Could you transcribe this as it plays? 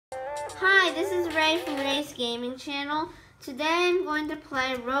Hi, this is Ray from Ray's Gaming Channel. Today I'm going to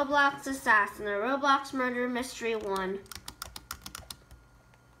play Roblox Assassin, or Roblox Murder Mystery 1.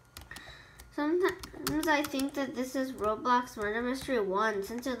 Sometimes I think that this is Roblox Murder Mystery 1,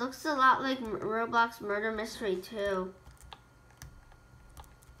 since it looks a lot like Roblox Murder Mystery 2.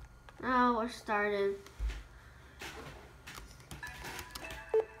 Oh, we're starting.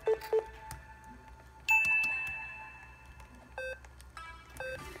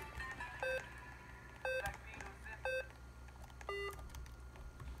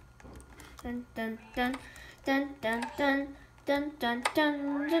 Dun dun dun dun dun dun dun dun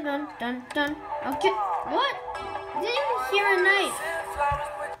dun dun dun dun. Okay, what? I didn't even hear a knife.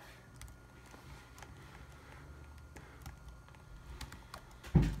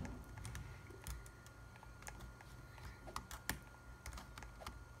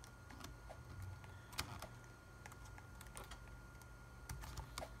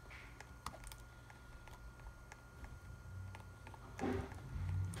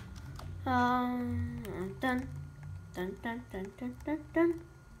 Dun dun dun dun dun dun dun.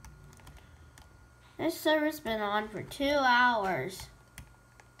 This server's been on for 2 hours.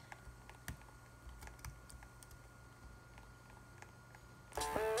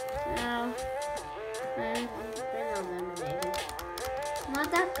 No, I've been eliminated. I'm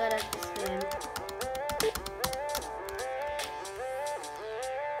not that good at this game.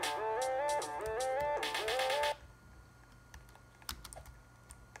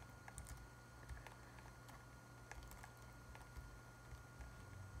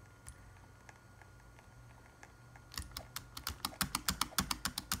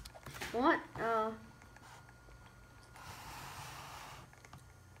 What? Oh.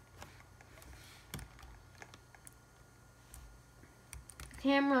 The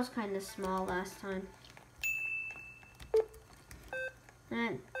camera was kind of small last time.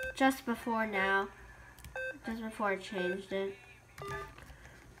 And just before now. Just before I changed it.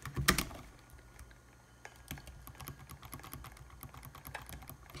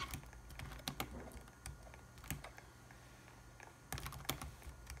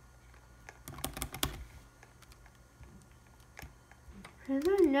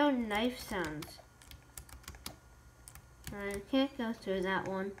 There are no knife sounds. I can't go through that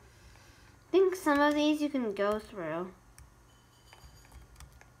one. I think some of these you can go through.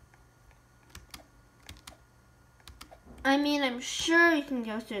 I mean, I'm sure you can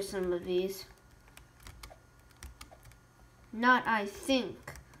go through some of these. Not I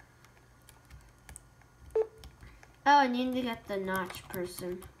think. Oh, I need to get the notch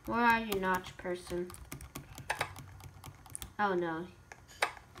person. Where are you, notch person? Oh no.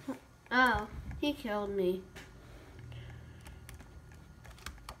 Oh, he killed me.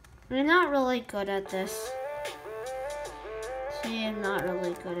 I'm not really good at this. See, I'm not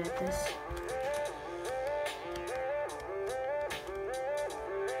really good at this.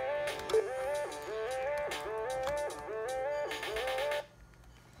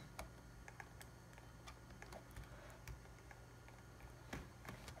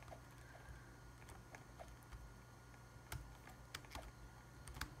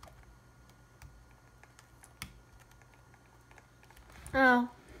 Oh,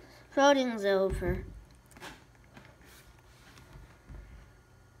 voting's over.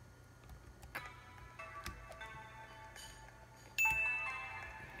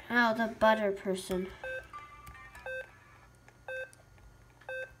 Oh, the butter person.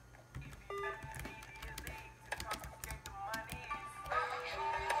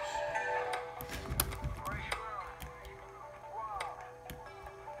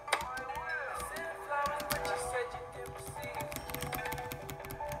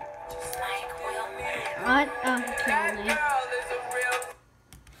 What? Oh, he killed me.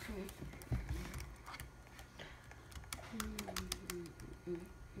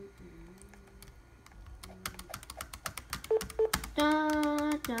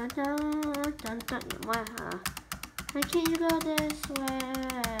 Dun, dun, dun, dun, dun. Why can't you go this way?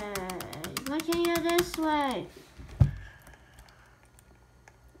 Why can't you go this way?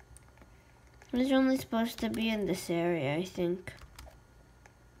 It's only supposed to be in this area, I think.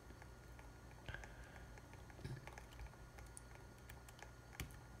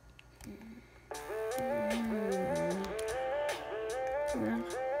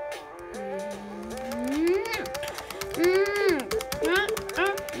 Get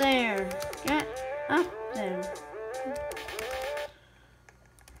up there. Get up there.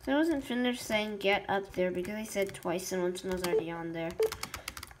 I wasn't finished saying get up there because I said twice and once and I was already on there.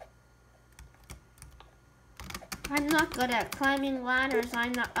 I'm not good at climbing ladders.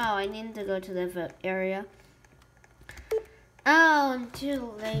 Oh, I need to go to the area. Oh, I'm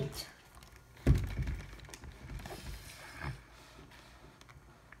too late.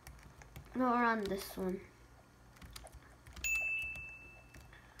 No, we're on this one.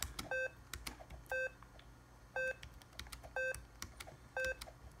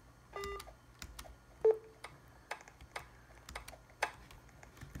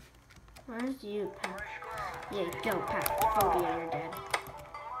 Where's you, Pat? Yeah, go, Pat. Phobia, you're dead.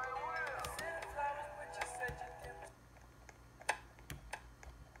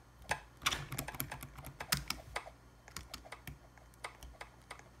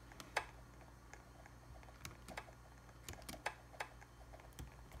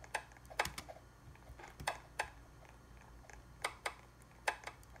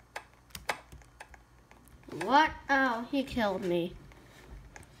 What? Oh, he killed me.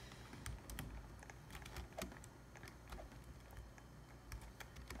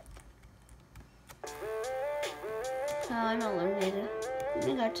 Oh, I'm eliminated. Let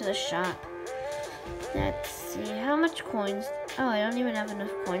me go to the shop. Let's see, how much coins? Oh, I don't even have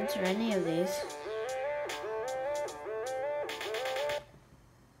enough coins for any of these.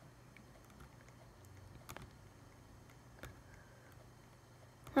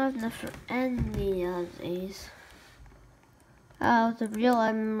 I don't have enough for any of these. Oh, the real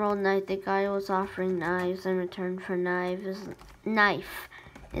Emerald Knight, the guy was offering knives in return for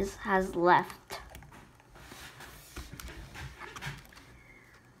has left.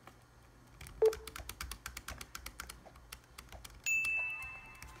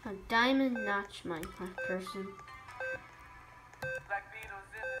 A diamond notch Minecraft person.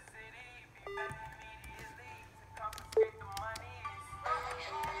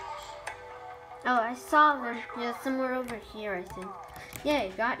 Oh, I saw them. Yeah, somewhere over here, I think.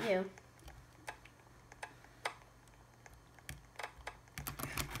 Yay, got you.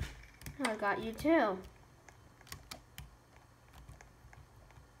 Oh, I got you too.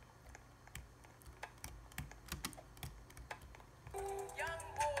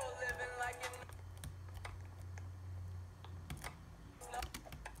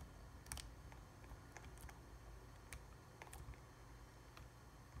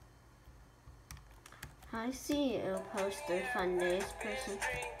 I see you, poster fun days person.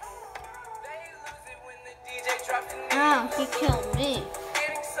 Oh, he killed me.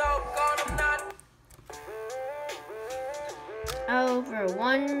 Over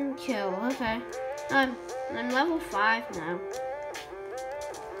 1 kill. Okay. I'm level 5 now.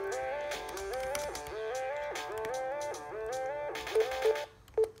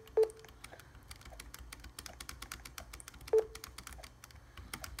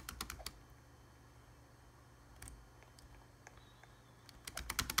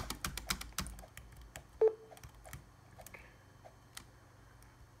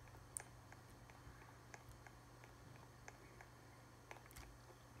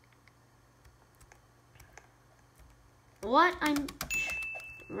 What? I'm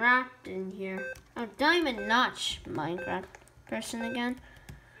wrapped in here. Oh, diamond notch Minecraft person again.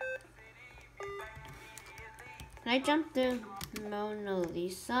 Can I jump through Mona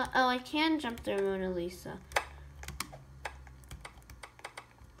Lisa? Oh, I can jump through Mona Lisa.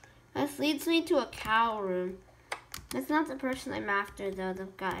 This leads me to a cow room. That's not the person I'm after though, the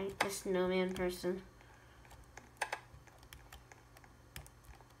guy, the snowman person.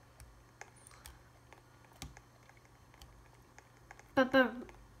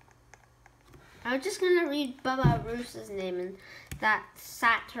 I was just gonna read Bubba Roos's name and that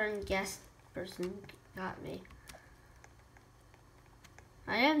Saturn guest person got me.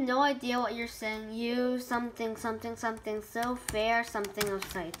 I have no idea what you're saying. You something something something so fair something of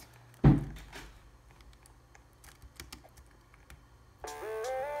sight.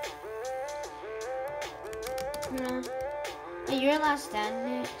 Hey, you're last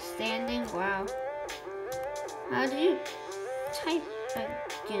standing. Wow. How do you type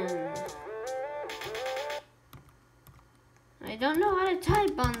again? I don't know how to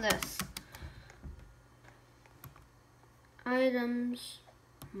type on this. Items,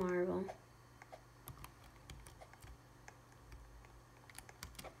 marble.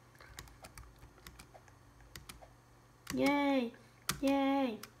 Yay,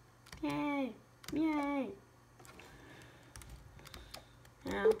 yay, yay, yay.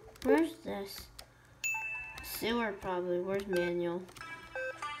 Now, where's this? Sewer probably. Where's Manuel?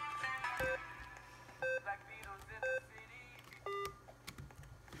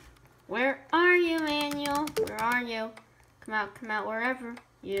 Where are you, Manuel? Where are you? Come out, wherever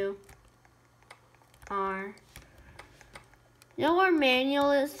you are. You know where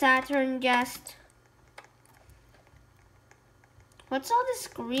Manuel is, Saturn guest? What's all this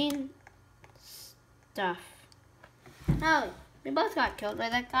green stuff? Oh, we both got killed by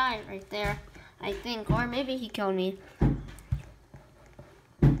that guy right there, I think. Or maybe he killed me.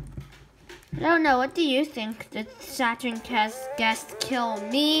 I don't know. What do you think? Did Saturn guest kill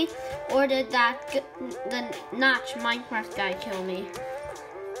me, or did the Notch Minecraft guy kill me?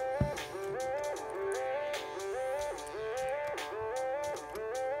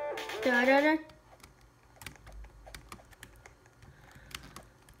 Da da da.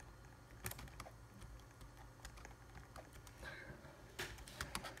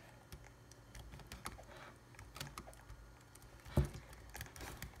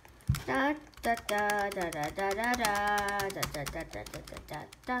 Da da da da da da da da da da da da da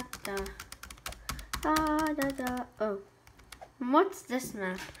da da da. Oh, what's this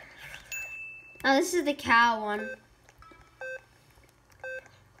map? Oh, this is the cow one.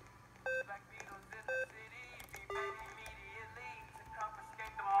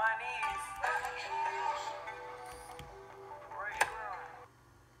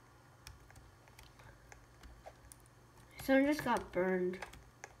 Someone just got burned.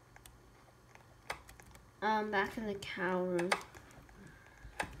 Back in the cow room.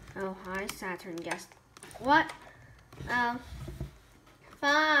 Oh, hi, Saturn guest. What? Oh,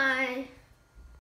 bye.